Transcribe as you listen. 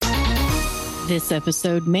This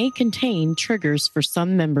episode may contain triggers for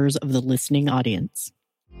some members of the listening audience.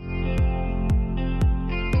 All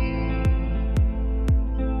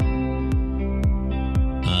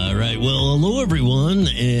right. Well, hello, everyone,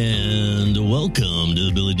 and welcome to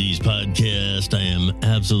the Billy D's podcast. I am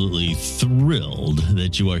absolutely thrilled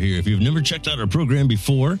that you are here. If you've never checked out our program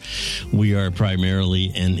before, we are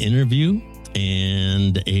primarily an interview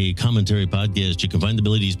and a commentary podcast. You can find the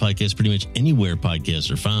Billy D's podcast pretty much anywhere podcasts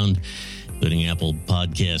are found, including Apple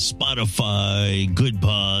Podcasts, Spotify, Good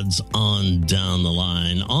Pods, on down the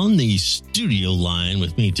line. On the studio line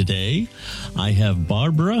with me today, I have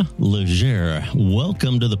Barbara Legere.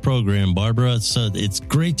 Welcome to the program, Barbara. It's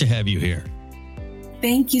great to have you here.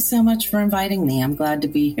 Thank you so much for inviting me. I'm glad to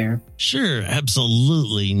be here. Sure,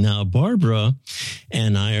 absolutely. Now, Barbara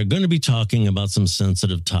and I are going to be talking about some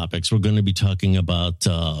sensitive topics. We're going to be talking about,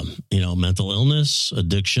 mental illness,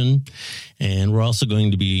 addiction, and we're also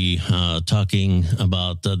going to be talking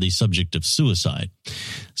about the subject of suicide.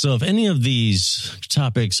 So if any of these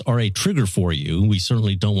topics are a trigger for you, we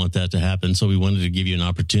certainly don't want that to happen. So we wanted to give you an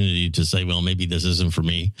opportunity to say, well, maybe this isn't for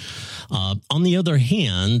me. On the other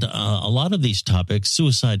hand, a lot of these topics,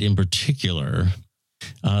 suicide in particular,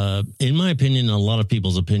 in my opinion, and a lot of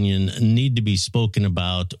people's opinion, need to be spoken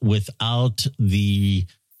about without the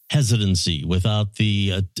hesitancy, without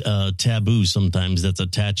the taboo sometimes that's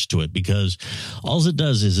attached to it, because all it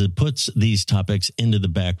does is it puts these topics into the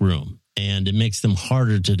back room and it makes them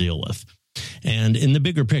harder to deal with. And in the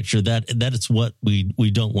bigger picture, that is what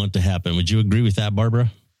we don't want to happen. Would you agree with that,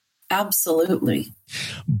 Barbara? Absolutely.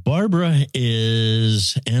 Barbara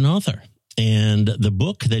is an author, and the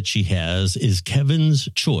book that she has is Kevin's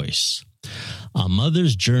Choice: A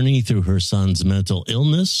Mother's Journey Through Her Son's Mental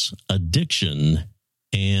Illness, Addiction,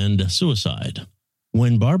 and Suicide.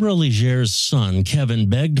 When Barbara Legere's son, Kevin,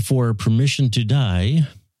 begged for permission to die,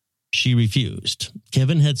 she refused.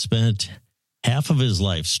 Kevin had spent half of his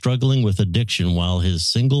life struggling with addiction while his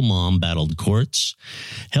single mom battled courts,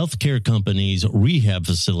 healthcare companies, rehab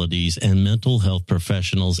facilities, and mental health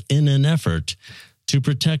professionals in an effort to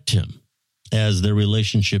protect him. As their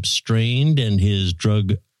relationship strained and his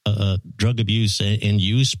drug abuse and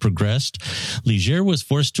use progressed, Legere was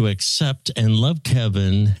forced to accept and love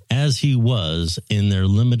Kevin as he was in their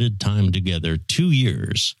limited time together, 2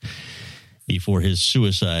 years before his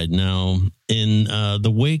suicide. Now, in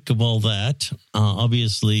the wake of all that,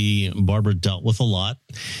 obviously, Barbara dealt with a lot.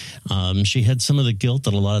 She had some of the guilt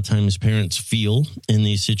that a lot of times parents feel in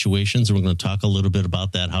these situations. We're going to talk a little bit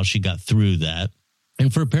about that, how she got through that.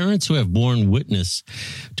 And for parents who have borne witness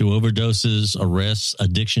to overdoses, arrests,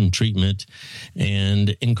 addiction treatment,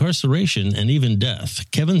 and incarceration, and even death,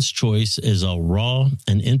 Kevin's Choice is a raw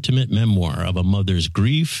and intimate memoir of a mother's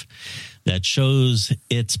grief that shows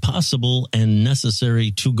it's possible and necessary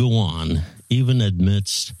to go on, even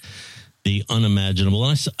amidst the unimaginable.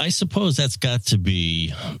 And I suppose that's got to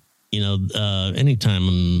be,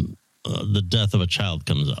 anytime the death of a child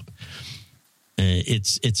comes up.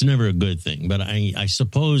 It's never a good thing, but I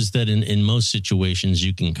suppose that in most situations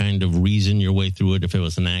you can kind of reason your way through it if it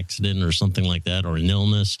was an accident or something like that, or an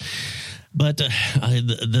illness. But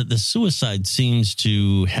the suicide seems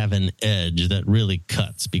to have an edge that really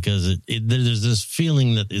cuts, because there's this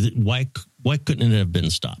feeling that why couldn't it have been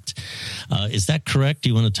stopped? Is that correct? Do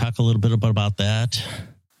you want to talk a little bit about that?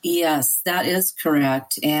 Yes, that is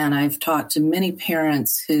correct. And I've talked to many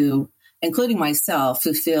parents who, including myself,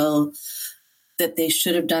 who feel that they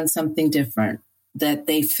should have done something different, that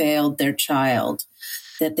they failed their child,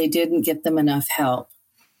 that they didn't get them enough help.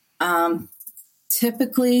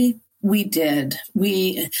 Typically, we did.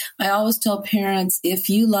 I always tell parents, if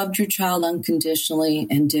you loved your child unconditionally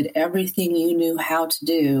and did everything you knew how to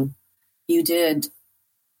do, you did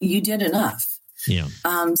enough. Yeah.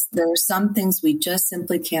 There are some things we just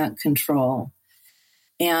simply can't control.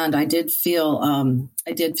 And I did feel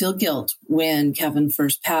guilt when Kevin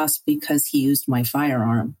first passed, because he used my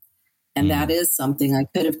firearm. And that is something I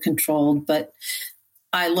could have controlled, but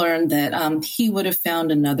I learned that he would have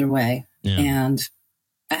found another way. Yeah. And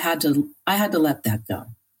I had to let that go.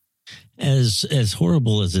 As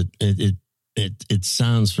horrible as it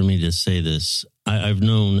sounds for me to say this, I've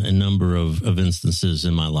known a number of instances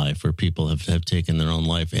in my life where people have taken their own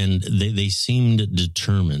life, and they seemed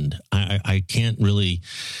determined. I can't really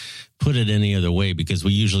put it any other way, because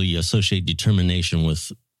we usually associate determination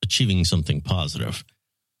with achieving something positive.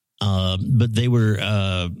 But they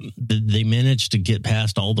managed to get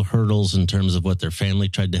past all the hurdles in terms of what their family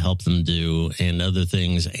tried to help them do and other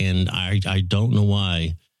things. And I don't know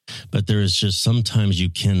why, but there is just sometimes you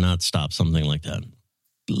cannot stop something like that.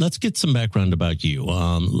 Let's get some background about you.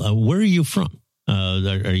 Where are you from?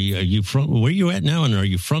 Are you from where you at now, and are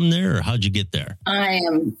you from there, or how'd you get there? I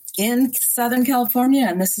am in Southern California,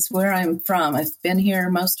 and this is where I'm from. I've been here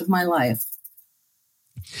most of my life.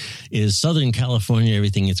 Is Southern California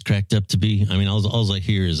everything it's cracked up to be? I mean, all I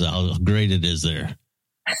hear is how great it is there.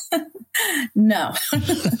 No.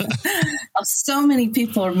 So many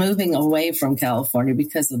people are moving away from California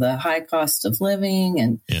because of the high cost of living,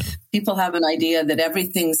 and people have an idea that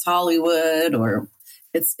everything's Hollywood, or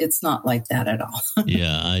it's not like that at all.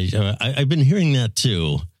 Yeah, I've been hearing that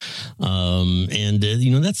too.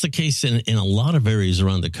 That's the case in a lot of areas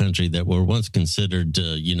around the country that were once considered,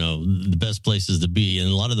 the best places to be. And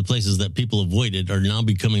a lot of the places that people avoided are now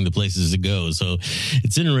becoming the places to go. So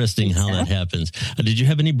it's interesting how that happens. Did you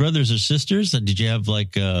have any brothers or sisters? Did you have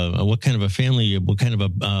what kind of a family? What kind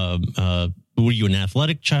of were you an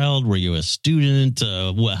athletic child? Were you a student?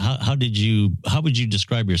 How would you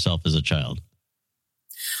describe yourself as a child?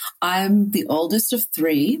 I'm the oldest of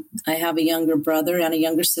three. I have a younger brother and a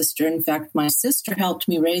younger sister. In fact, my sister helped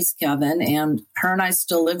me raise Kevin, and her and I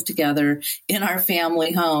still live together in our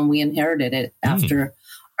family home. We inherited it after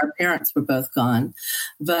our parents were both gone.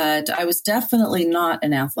 But I was definitely not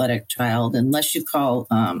an athletic child, unless you call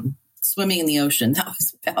swimming in the ocean. That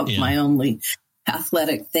was about my only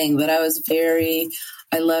athletic thing. But I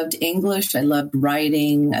loved English. I loved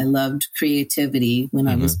writing. I loved creativity when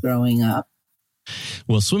I was growing up.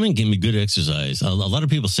 Well, swimming can be good exercise. A lot of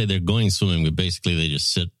people say they're going swimming, but basically they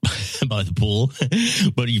just sit by the pool.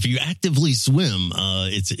 But if you actively swim,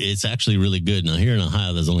 it's actually really good. Now, here in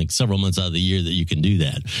Ohio, there's only several months out of the year that you can do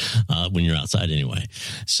that when you're outside anyway.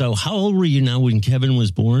 So how old were you now when Kevin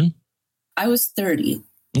was born? I was 30.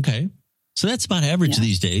 Okay. So that's about average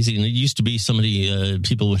these days. It used to be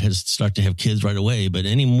people would start to have kids right away, but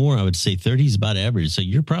anymore, I would say 30 is about average. So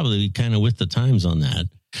you're probably kind of with the times on that.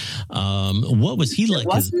 What was he like? It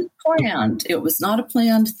wasn't planned. It was not a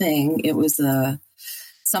planned thing. It was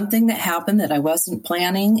something that happened that I wasn't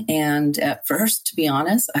planning. And at first, to be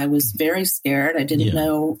honest, I was very scared. I didn't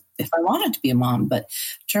know if I wanted to be a mom, but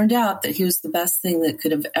it turned out that he was the best thing that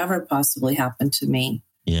could have ever possibly happened to me.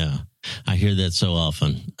 Yeah, I hear that so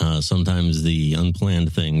often. Sometimes the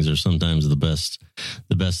unplanned things are sometimes the best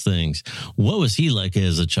things. What was he like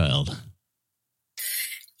as a child?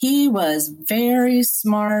 He was very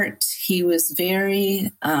smart. He was he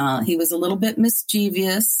was a little bit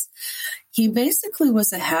mischievous. He basically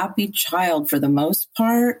was a happy child for the most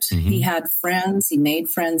part. He had friends. He made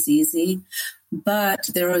friends easy. But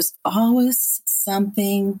there was always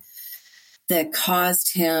something that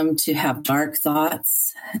caused him to have dark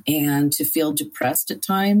thoughts and to feel depressed at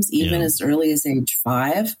times, even as early as age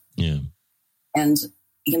 5. Yeah. And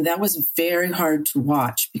that was very hard to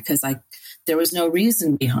watch because there was no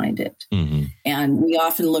reason behind it. And we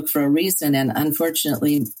often look for a reason. And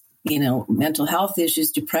unfortunately, mental health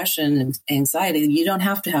issues, depression, and anxiety, you don't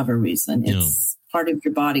have to have a reason. It's part of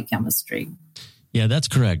your body chemistry. Yeah, that's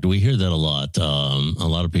correct. We hear that a lot. A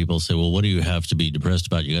lot of people say, well, what do you have to be depressed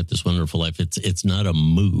about? You got this wonderful life. It's not a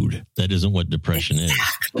mood. That isn't what depression is.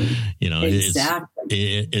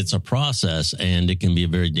 It's a process, and it can be a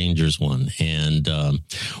very dangerous one. And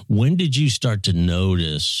when did you start to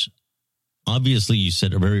notice? Obviously, you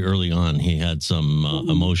said very early on he had some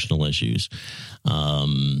emotional issues.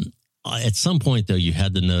 At some point, though, you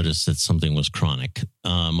had to notice that something was chronic.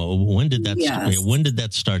 When did that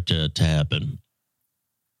start to happen?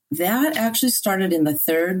 That actually started in the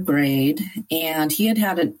 3rd grade, and he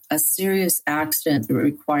had a serious accident that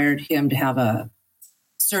required him to have a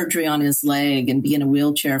surgery on his leg and be in a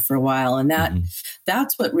wheelchair for a while. And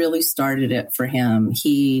that's what really started it for him.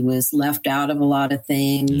 He was left out of a lot of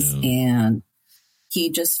things, and he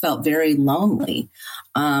just felt very lonely.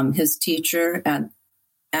 His teacher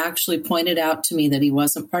actually pointed out to me that he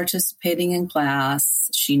wasn't participating in class.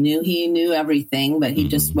 She knew he knew everything, but he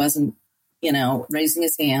just wasn't, raising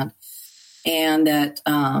his hand, and that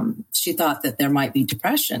she thought that there might be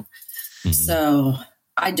depression. So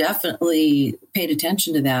I definitely paid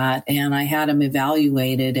attention to that, and I had him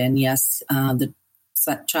evaluated. And yes, the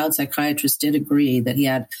child psychiatrist did agree that he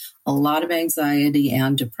had a lot of anxiety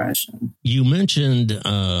and depression. You mentioned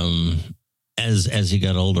as he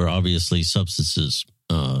got older, obviously substances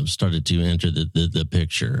started to enter the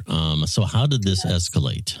picture. So how did this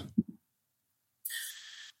escalate?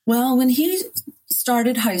 Well, when he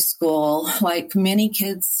started high school, like many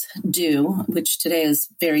kids do, which today is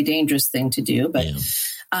a very dangerous thing to do, but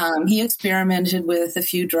he experimented with a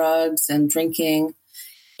few drugs and drinking.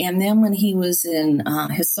 And then when he was in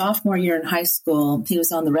his sophomore year in high school, he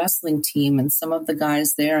was on the wrestling team, and some of the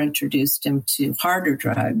guys there introduced him to harder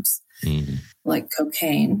drugs like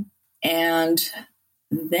cocaine. And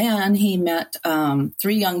then he met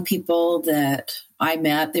 3 young people that I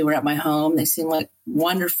met. They were at my home. They seemed like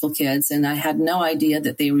wonderful kids, and I had no idea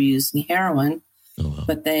that they were using heroin. Oh, wow.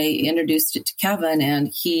 But they introduced it to Kevin,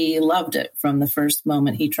 and he loved it from the first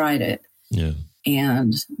moment he tried it. Yeah.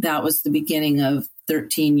 And that was the beginning of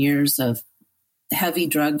 13 years of heavy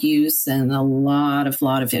drug use and a lot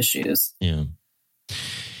of issues. Yeah.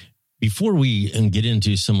 Before we get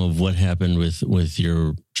into some of what happened with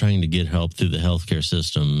your trying to get help through the healthcare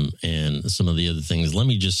system and some of the other things, let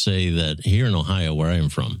me just say that here in Ohio, where I am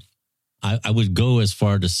from, I would go as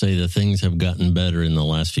far to say that things have gotten better in the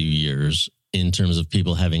last few years in terms of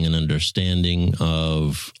people having an understanding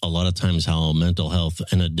of a lot of times how mental health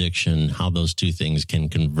and addiction, how those two things can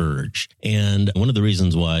converge. And one of the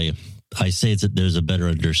reasons why I say it's that there's a better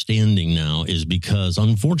understanding now is because,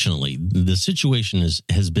 unfortunately, the situation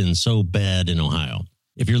has been so bad in Ohio.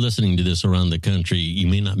 If you're listening to this around the country, you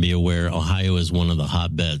may not be aware Ohio is one of the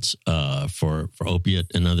hotbeds for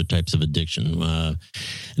opiate and other types of addiction. And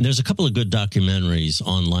there's a couple of good documentaries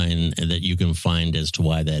online that you can find as to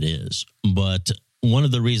why that is. But one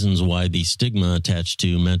of the reasons why the stigma attached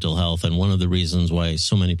to mental health and one of the reasons why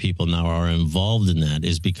so many people now are involved in that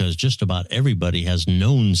is because just about everybody has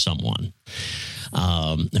known someone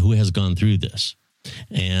who has gone through this.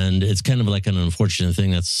 And it's kind of like an unfortunate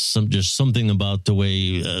thing. That's just something about the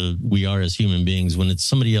way we are as human beings. When it's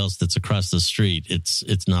somebody else that's across the street,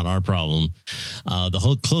 it's not our problem.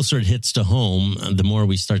 The closer it hits to home, the more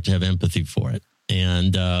we start to have empathy for it.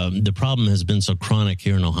 And the problem has been so chronic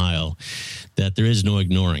here in Ohio that there is no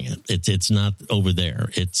ignoring it. It's not over there.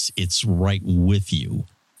 It's right with you.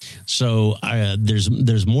 So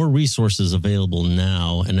there's more resources available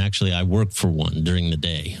now, and actually, I work for one during the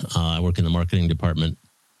day. I work in the marketing department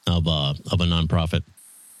of a nonprofit,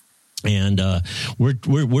 and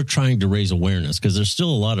we're trying to raise awareness because there's still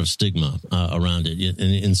a lot of stigma around it.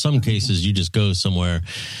 In some cases, you just go somewhere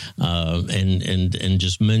and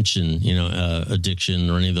just mention addiction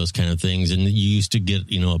or any of those kind of things, and you used to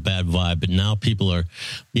get a bad vibe, but now people are,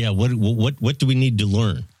 what do we need to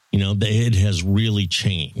learn? It has really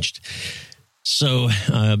changed. So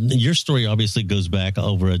your story obviously goes back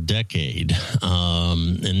over a decade,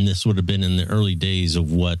 and this would have been in the early days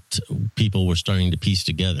of what people were starting to piece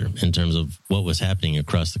together in terms of what was happening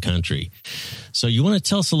across the country. So you want to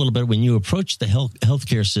tell us a little bit when you approached the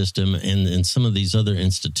healthcare system and some of these other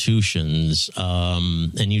institutions,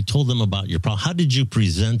 and you told them about your problem. How did you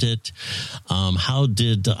present it? How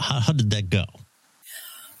did that go?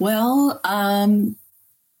 Well,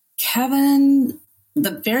 Kevin,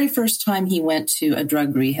 the very first time he went to a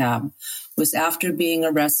drug rehab was after being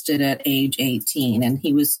arrested at age 18, and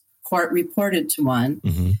he was court reported to one,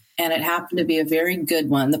 mm-hmm. and it happened to be a very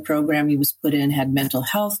good one. The program he was put in had mental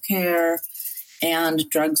health care and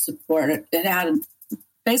drug support. It had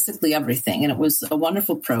basically everything, and it was a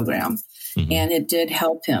wonderful program, mm-hmm. and it did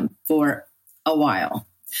help him for a while.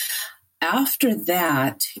 After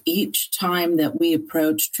that, each time that we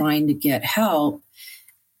approached trying to get help,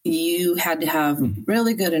 you had to have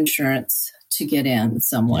really good insurance to get in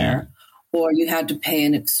somewhere, or you had to pay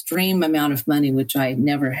an extreme amount of money, which I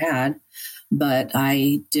never had, but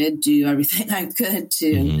I did do everything I could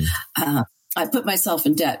to, mm-hmm. I put myself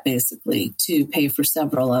in debt basically to pay for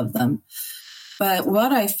several of them. But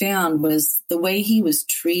what I found was the way he was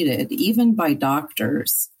treated, even by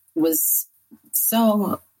doctors, was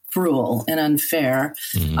so cruel and unfair.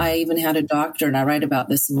 Mm-hmm. I even had a doctor, and I write about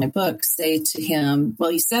this in my book, say to him, well,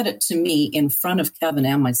 he said it to me in front of Kevin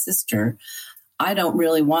and my sister, I don't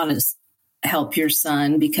really want to help your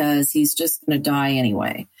son because he's just going to die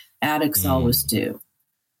anyway. Addicts always do.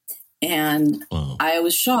 And wow. I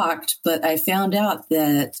was shocked, but I found out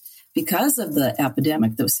that because of the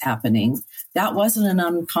epidemic that was happening, that was not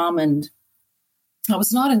uncommon.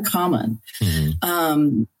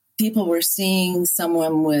 Mm-hmm. People were seeing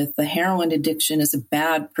someone with a heroin addiction as a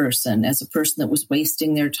bad person, as a person that was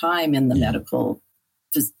wasting their time in the medical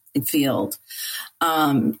field.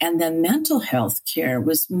 And then mental health care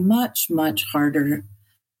was much, much harder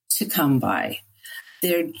to come by.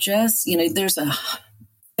 They're just, there's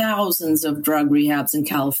thousands of drug rehabs in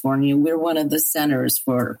California. We're one of the centers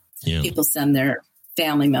for people send their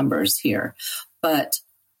family members here. But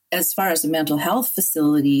as far as a mental health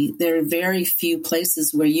facility, there are very few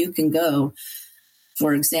places where you can go.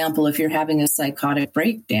 For example, if you're having a psychotic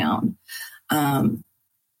breakdown,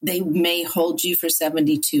 they may hold you for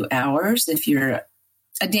 72 hours if you're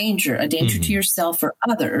a danger mm-hmm. to yourself or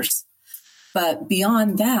others. But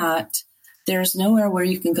beyond that, there's nowhere where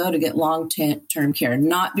you can go to get long-term care.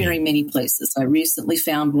 Not very many places. I recently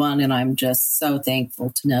found one, and I'm just so thankful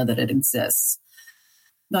to know that it exists.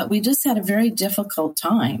 but we just had a very difficult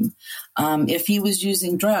time. If he was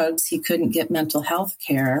using drugs, he couldn't get mental health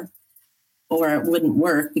care, or it wouldn't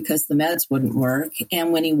work because the meds wouldn't work.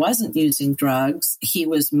 And when he wasn't using drugs, he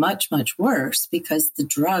was much, much worse because the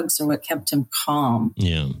drugs are what kept him calm.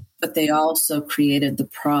 Yeah. But they also created the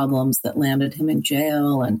problems that landed him in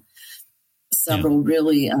jail and several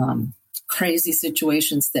really crazy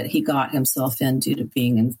situations that he got himself in due to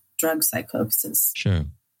being in drug psychosis. Sure.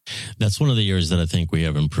 That's one of the areas that I think we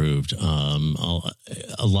have improved.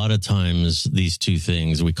 A lot of times these two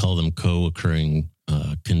things, we call them co-occurring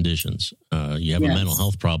conditions. You have a mental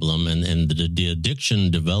health problem and the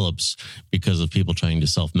addiction develops because of people trying to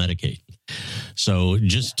self-medicate. So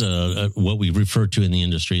just what we refer to in the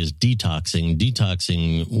industry as detoxing.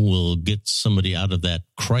 Detoxing will get somebody out of that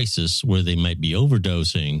crisis where they might be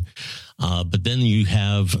overdosing. But then you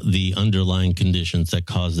have the underlying conditions that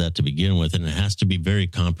cause that to begin with. And it has to be very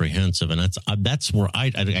comprehensive. And that's where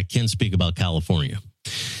I can't speak about California.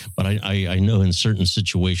 But I know in certain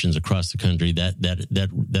situations across the country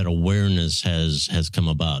that awareness has come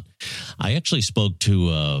about. I actually spoke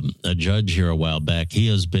to a judge here a while back. He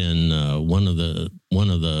has been one of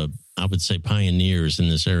the I would say pioneers in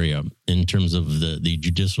this area in terms of the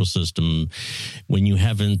judicial system. When you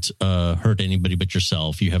haven't hurt anybody but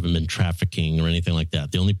yourself, you haven't been trafficking or anything like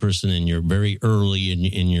that. The only person in your very early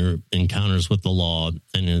in your encounters with the law,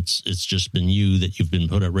 and it's just been you that you've been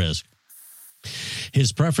put at risk.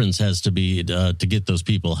 His preference has to be to get those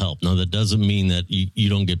people help. Now, that doesn't mean that you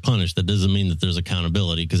don't get punished. That doesn't mean that there's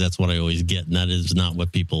accountability, because that's what I always get. And that is not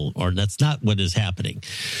what people are. That's not what is happening.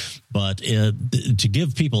 But to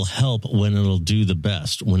give people help when it'll do the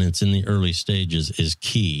best, when it's in the early stages, is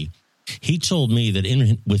key. He told me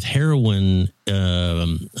that with heroin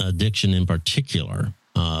addiction in particular,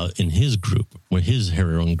 in his group, with his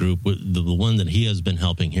heroin group, the one that he has been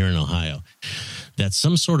helping here in Ohio, that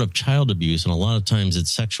some sort of child abuse, and a lot of times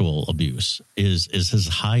it's sexual abuse, is as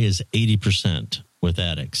high as 80% with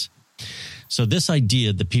addicts. So this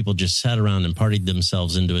idea that people just sat around and partied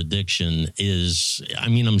themselves into addiction is, I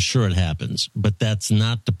mean, I'm sure it happens, but that's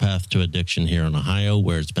not the path to addiction here in Ohio,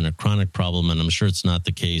 where it's been a chronic problem, and I'm sure it's not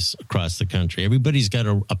the case across the country. Everybody's got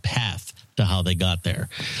a path to how they got there.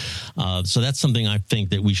 So that's something I think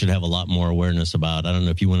that we should have a lot more awareness about. I don't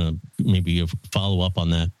know if you want to maybe follow up on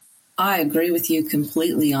that. I agree with you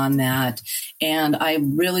completely on that. And I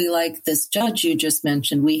really like this judge you just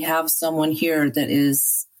mentioned. We have someone here that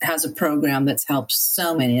has a program that's helped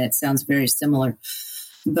so many. It sounds very similar.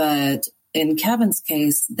 But in Kevin's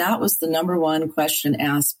case, that was the number one question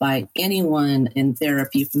asked by anyone in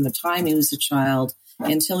therapy from the time he was a child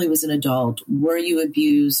until he was an adult. Were you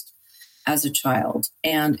abused as a child?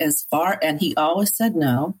 And he always said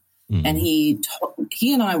no. Mm-hmm. And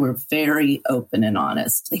he and I were very open and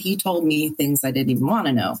honest. He told me things I didn't even want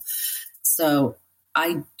to know. So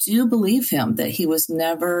I do believe him that he was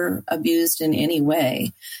never abused in any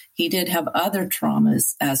way. He did have other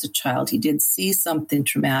traumas as a child. He did see something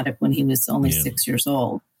traumatic when he was only 6 years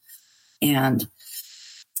old, and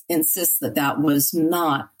insists that was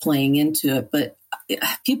not playing into it. But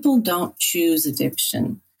people don't choose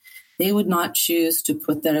addiction. They would not choose to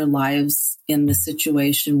put their lives in the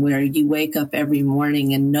situation where you wake up every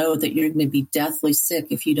morning and know that you're going to be deathly sick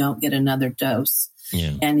if you don't get another dose.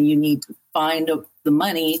 Yeah. And you need to find the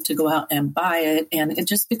money to go out and buy it. And it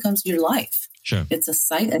just becomes your life. Sure. It's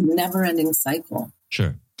a never-ending cycle.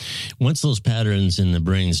 Sure. Once those patterns in the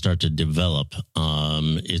brain start to develop,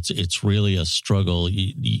 it's really a struggle.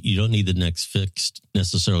 You don't need the next fix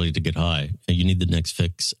necessarily to get high. You need the next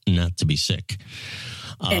fix not to be sick.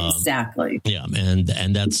 Exactly. Yeah.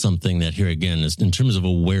 And that's something that here again is in terms of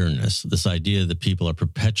awareness, this idea that people are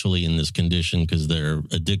perpetually in this condition because they're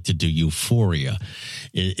addicted to euphoria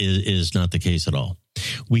is not the case at all.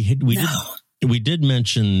 We did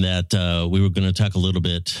mention that we were going to talk a little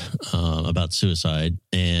bit about suicide.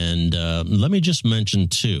 And let me just mention,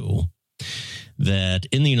 too, that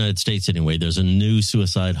in the United States, anyway, there's a new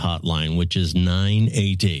suicide hotline, which is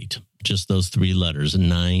 988. Just those three letters,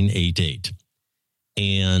 988.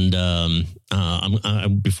 And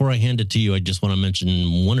before I hand it to you, I just want to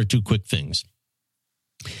mention one or two quick things.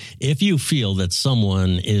 If you feel that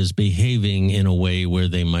someone is behaving in a way where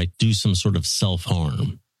they might do some sort of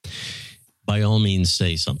self-harm, by all means,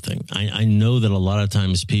 say something. I know that a lot of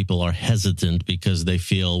times people are hesitant because they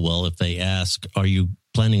feel, well, if they ask, are you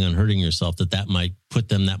planning on hurting yourself, that might put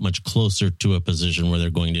them that much closer to a position where they're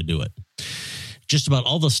going to do it. Just about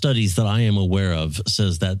all the studies that I am aware of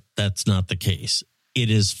says that that's not the case. It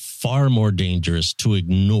is far more dangerous to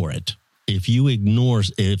ignore it.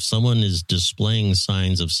 If someone is displaying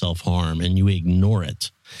signs of self-harm and you ignore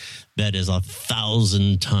it, that is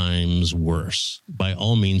 1,000 times worse. By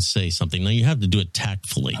all means, say something. Now, you have to do it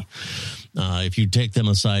tactfully. If you take them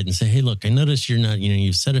aside and say, hey, look, I notice you're not,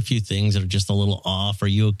 you've said a few things that are just a little off. Are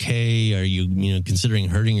you okay? Are you, considering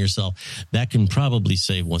hurting yourself? That can probably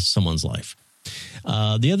save someone's life.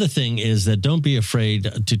 The other thing is that don't be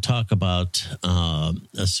afraid to talk about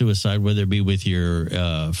a suicide, whether it be with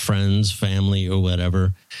your friends, family, or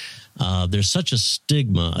whatever. There's such a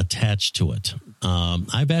stigma attached to it.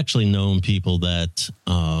 I've actually known people that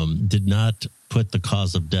did not put the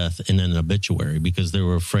cause of death in an obituary because they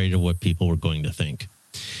were afraid of what people were going to think.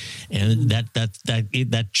 And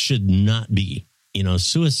that should not be.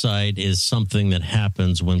 Suicide is something that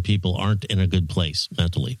happens when people aren't in a good place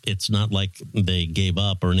mentally. It's not like they gave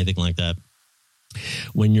up or anything like that.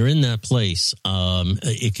 When you're in that place,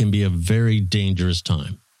 it can be a very dangerous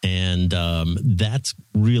time. And that's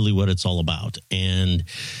really what it's all about. And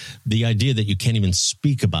the idea that you can't even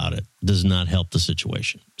speak about it does not help the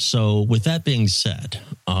situation. So with that being said,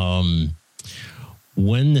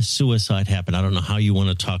 when the suicide happened, I don't know how you want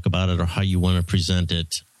to talk about it or how you want to present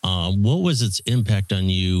it. What was its impact on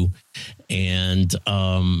you, and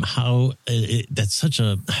how that's such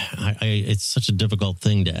it's such a difficult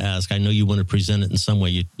thing to ask. I know you want to present it in some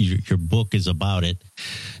way. Your book is about it.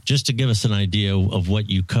 Just to give us an idea of what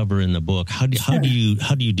you cover in the book, how do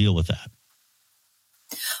you deal with that?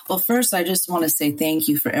 Well, first, I just want to say thank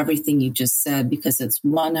you for everything you just said, because it's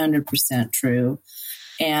 100% true.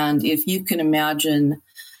 And if you can imagine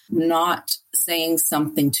not saying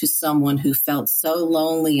something to someone who felt so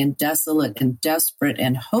lonely and desolate and desperate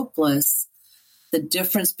and hopeless, the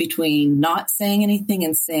difference between not saying anything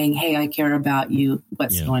and saying, hey, I care about you,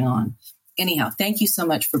 what's going on. Anyhow, thank you so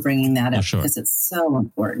much for bringing that up, because it's so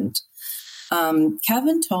important.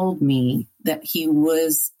 Kevin told me that he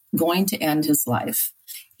was going to end his life.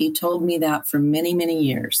 He told me that for many, many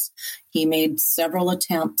years. He made several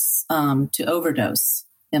attempts to overdose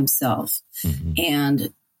himself. Mm-hmm.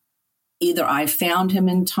 And either I found him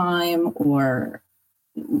in time or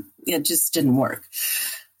it just didn't work.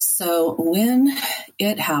 So when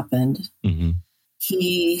it happened, mm-hmm.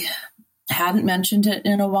 he hadn't mentioned it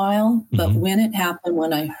in a while, but mm-hmm. when it happened,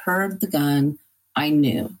 when I heard the gun, I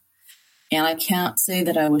knew. And I can't say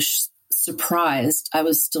that I was surprised. I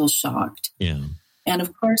was still shocked. Yeah. And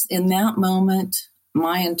of course, in that moment,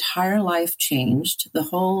 my entire life changed. The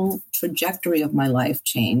whole trajectory of my life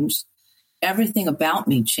changed. Everything about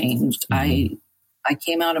me changed. Mm-hmm. I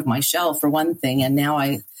came out of my shell, for one thing, and now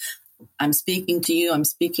I'm speaking to you. I'm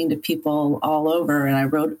speaking to people all over, and I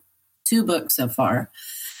wrote 2 books so far.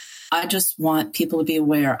 I just want people to be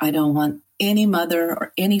aware. I don't want any mother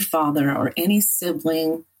or any father or any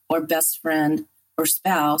sibling or best friend or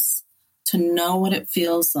spouse to know what it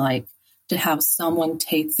feels like to have someone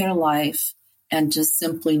take their life and just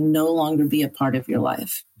simply no longer be a part of your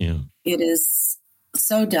life. Yeah. It is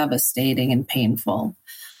so devastating and painful.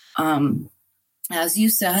 As you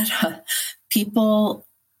said, people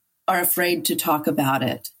are afraid to talk about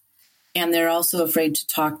it. And they're also afraid to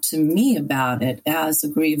talk to me about it as a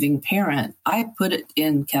grieving parent. I put it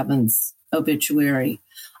in Kevin's obituary.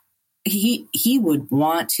 He would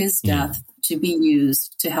want his death to be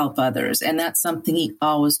used to help others. And that's something he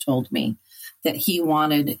always told me, that he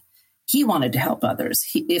wanted to help others.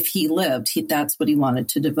 If he lived, that's what he wanted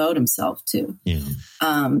to devote himself to. Yeah.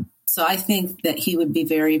 So I think that he would be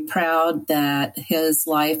very proud that his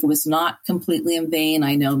life was not completely in vain.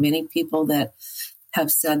 I know many people that have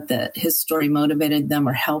said that his story motivated them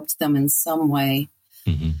or helped them in some way.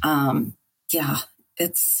 Mm-hmm.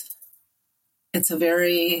 It's a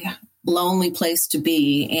very lonely place to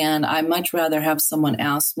be. And I much rather have someone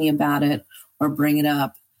ask me about it or bring it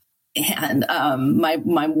up. And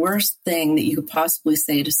my worst thing that you could possibly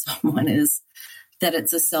say to someone is that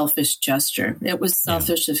it's a selfish gesture. It was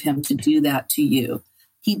selfish of him to do that to you.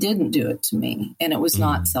 He didn't do it to me, and it was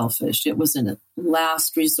not selfish. It was a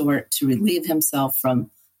last resort to relieve himself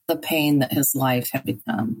from the pain that his life had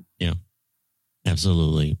become. Yeah,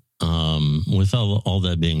 absolutely. With all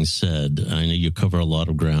that being said, I know you cover a lot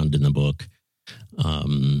of ground in the book.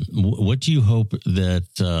 What do you hope that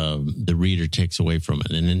the reader takes away from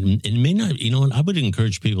it? And it may not, I would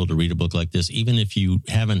encourage people to read a book like this, even if you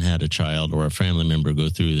haven't had a child or a family member go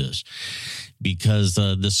through this, because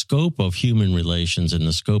the scope of human relations and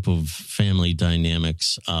the scope of family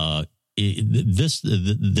dynamics,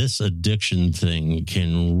 this addiction thing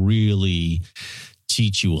can really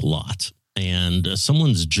teach you a lot. And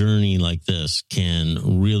someone's journey like this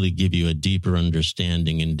can really give you a deeper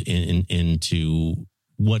understanding into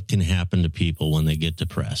what can happen to people when they get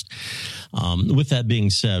depressed. With that being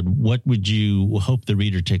said, what would you hope the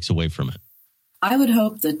reader takes away from it? I would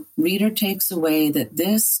hope the reader takes away that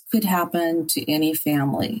this could happen to any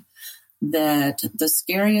family, that the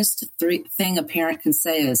scariest thing a parent can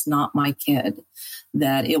say is not my kid,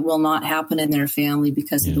 that it will not happen in their family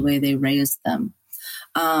because of the way they raised them.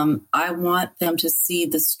 I want them to see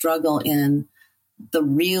the struggle in the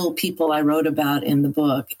real people I wrote about in the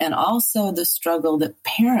book, and also the struggle that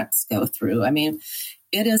parents go through. I mean,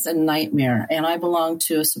 it is a nightmare. And I belong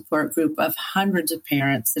to a support group of hundreds of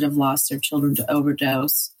parents that have lost their children to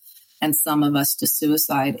overdose, and some of us to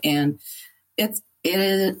suicide. And it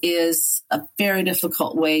is a very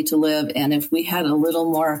difficult way to live. And if we had a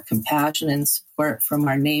little more compassion and support from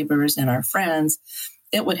our neighbors and our friends,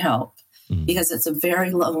 it would help, because it's a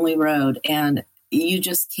very lonely road. And you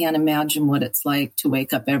just can't imagine what it's like to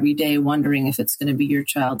wake up every day wondering if it's going to be your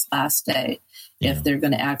child's last day, if they're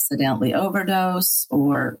going to accidentally overdose,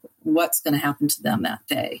 or what's going to happen to them that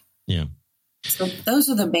day. Yeah. So those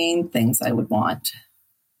are the main things I would want.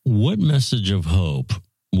 What message of hope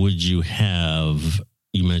would you have?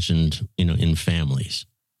 You mentioned, in families.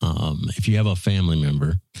 If you have a family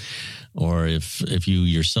member, or if you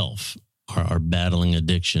yourself are battling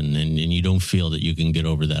addiction and you don't feel that you can get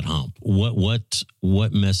over that hump,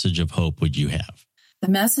 what message of hope would you have? The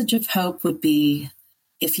message of hope would be,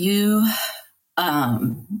 if you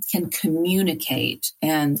can communicate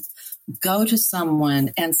and go to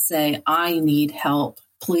someone and say, I need help,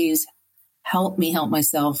 please help me, help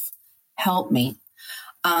myself, help me.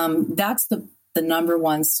 That's the number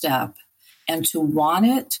one step. And to want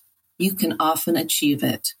it, you can often achieve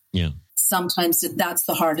it. Yeah. Sometimes that's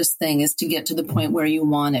the hardest thing, is to get to the point where you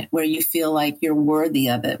want it, where you feel like you're worthy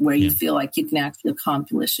of it, where you feel like you can actually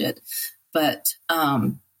accomplish it. But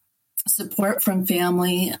support from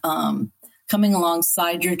family, coming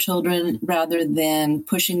alongside your children rather than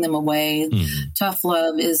pushing them away. Tough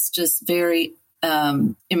love is just very,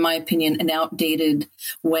 in my opinion, an outdated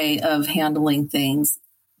way of handling things.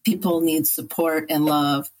 People need support and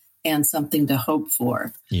love and something to hope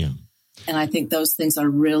for. Yeah. And I think those things are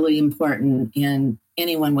really important in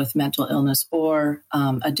anyone with mental illness or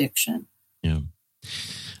addiction. Yeah.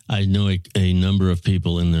 I know a number of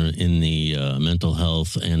people in the mental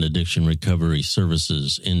health and addiction recovery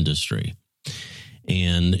services industry.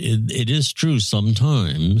 And it is true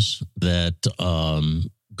sometimes that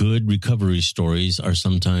good recovery stories are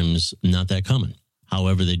sometimes not that common.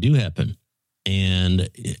 However, they do happen. And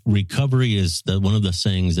recovery is one of the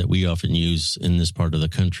sayings that we often use in this part of the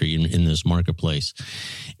country, in this marketplace,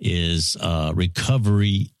 is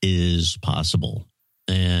recovery is possible.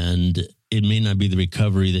 And it may not be the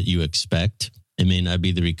recovery that you expect. It may not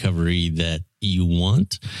be the recovery that you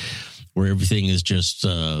want, where everything is just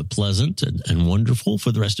pleasant and wonderful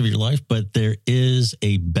for the rest of your life. But there is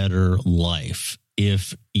a better life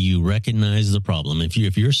if you recognize the problem. If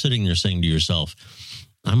you're sitting there saying to yourself,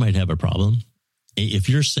 I might have a problem. If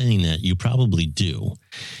you're saying that, you probably do.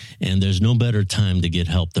 And there's no better time to get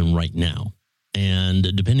help than right now.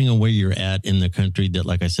 And depending on where you're at in the country, that,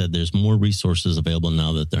 like I said, there's more resources available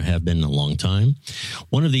now that there have been in a long time.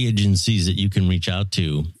 One of the agencies that you can reach out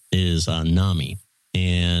to is NAMI.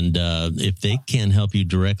 And if they can't help you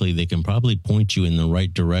directly, they can probably point you in the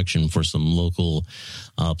right direction for some local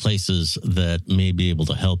places that may be able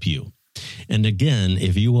to help you. And again,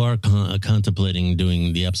 if you are contemplating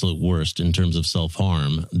doing the absolute worst in terms of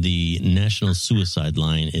self-harm, the National Suicide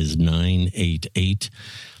Line is 988.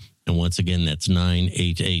 And once again, that's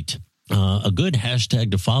 988. A good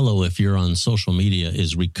hashtag to follow if you're on social media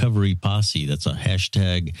is Recovery Posse. That's a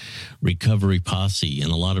hashtag Recovery Posse.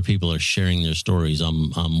 And a lot of people are sharing their stories.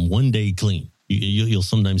 I'm 1 day clean. You'll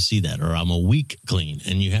sometimes see that, or I'm a week clean.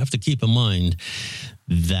 And you have to keep in mind,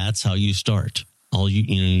 that's how you start. All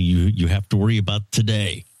you have to worry about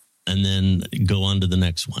today, and then go on to the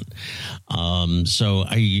next one. So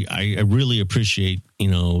I really appreciate,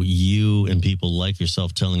 you and people like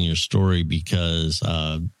yourself telling your story, because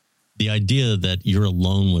the idea that you're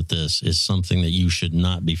alone with this is something that you should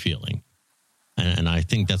not be feeling. And I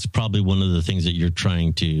think that's probably one of the things that you're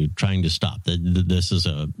trying to stop. That this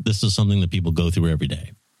is something that people go through every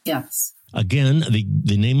day. Yes. Again,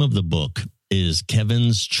 the name of the book is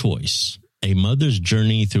Kevin's Choice: A Mother's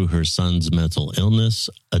Journey Through Her Son's Mental Illness,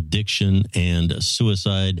 Addiction, and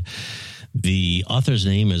Suicide. The author's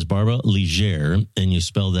name is Barbara Legere, and you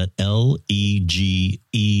spell that Legere.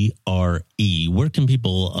 Where can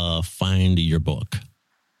people find your book?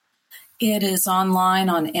 It is online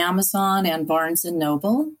on Amazon and Barnes &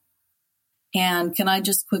 Noble. And can I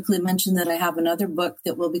just quickly mention that I have another book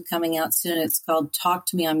that will be coming out soon. It's called Talk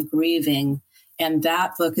to Me, I'm Grieving. And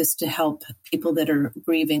that book is to help people that are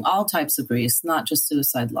grieving all types of griefs, not just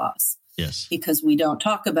suicide loss. Yes. Because we don't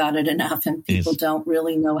talk about it enough and people don't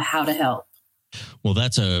really know how to help. Well,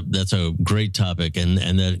 that's a great topic. And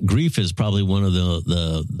that grief is probably one of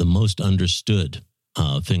the most understood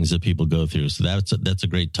things that people go through. So that's a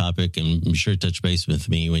great topic, and be sure to touch base with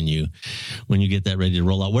me when you get that ready to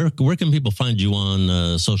roll out. Where can people find you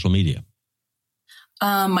on social media?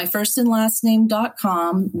 My first and last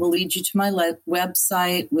name.com will lead you to my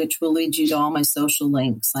website, which will lead you to all my social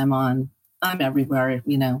links. I'm everywhere,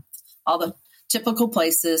 all the typical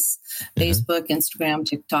places, Facebook, Instagram,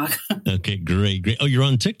 TikTok. Okay, great. Oh, you're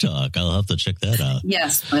on TikTok. I'll have to check that out.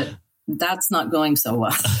 Yes, but that's not going so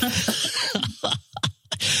well.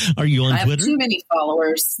 Are you on Twitter? I have too many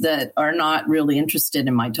followers that are not really interested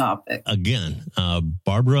in my topic. Again,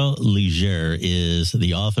 Barbara Leger is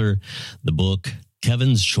the author, the book,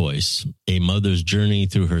 Kevin's Choice, A Mother's Journey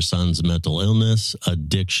Through Her Son's Mental Illness,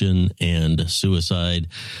 Addiction, and Suicide.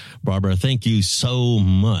 Barbara, thank you so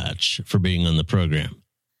much for being on the program.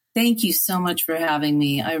 Thank you so much for having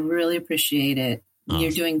me. I really appreciate it.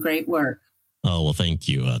 You're doing great work. Oh, well, thank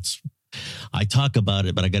you. I talk about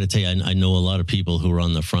it, but I got to tell you, I know a lot of people who are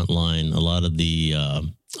on the front line, a lot of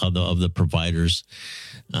the providers,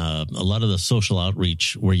 a lot of the social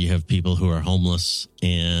outreach where you have people who are homeless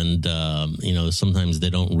and, sometimes they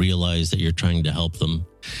don't realize that you're trying to help them.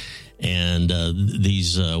 And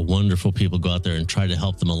these wonderful people go out there and try to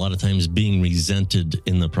help them, a lot of times being resented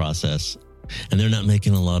in the process, and they're not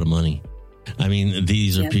making a lot of money. I mean,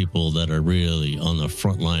 these are people that are really on the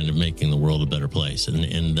front line of making the world a better place.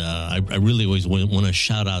 And I really always want to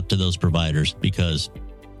shout out to those providers, because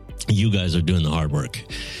you guys are doing the hard work,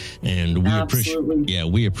 and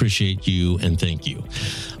we appreciate you, and thank you.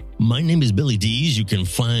 My name is Billy Dees. You can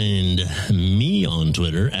find me on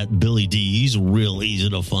Twitter at Billy Dees, real easy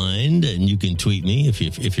to find, and you can tweet me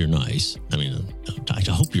if you're nice. I mean, I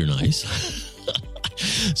hope you're nice.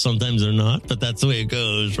 Sometimes they're not, but that's the way it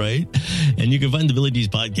goes, right? And you can find the Billy Dees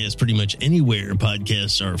podcast pretty much anywhere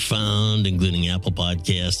podcasts are found, including Apple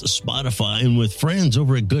Podcasts, Spotify, and with friends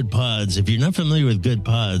over at Good Pods. If you're not familiar with Good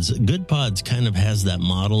Pods kind of has that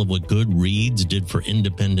model of what Goodreads did for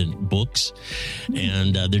independent books.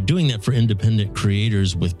 And they're doing that for independent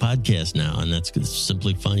creators with podcasts now. And that's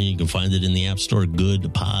simply fun. You can find it in the App Store,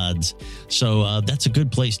 Good Pods. So that's a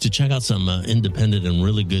good place to check out some independent and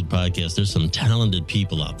really good podcasts. There's some talented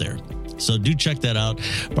people out there. So do check that out.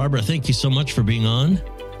 Barbara, thank you so much for being on.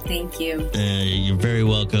 Thank you. You're very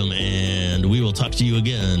welcome. And we will talk to you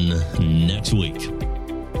again next week.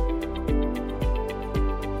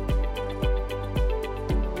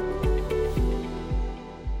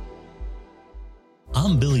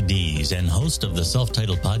 I'm Billy Dees and host of the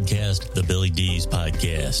self-titled podcast, The Billy Dees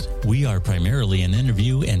Podcast. We are primarily an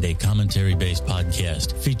interview and a commentary-based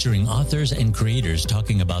podcast featuring authors and creators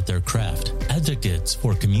talking about their craft, advocates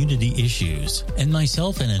for community issues, and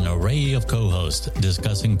myself and an array of co-hosts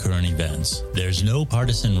discussing current events. There's no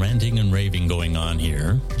partisan ranting and raving going on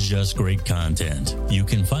here, just great content. You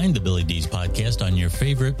can find the Billy Dees Podcast on your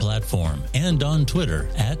favorite platform and on Twitter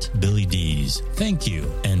at Billy Dees. Thank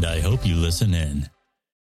you, and I hope you listen in.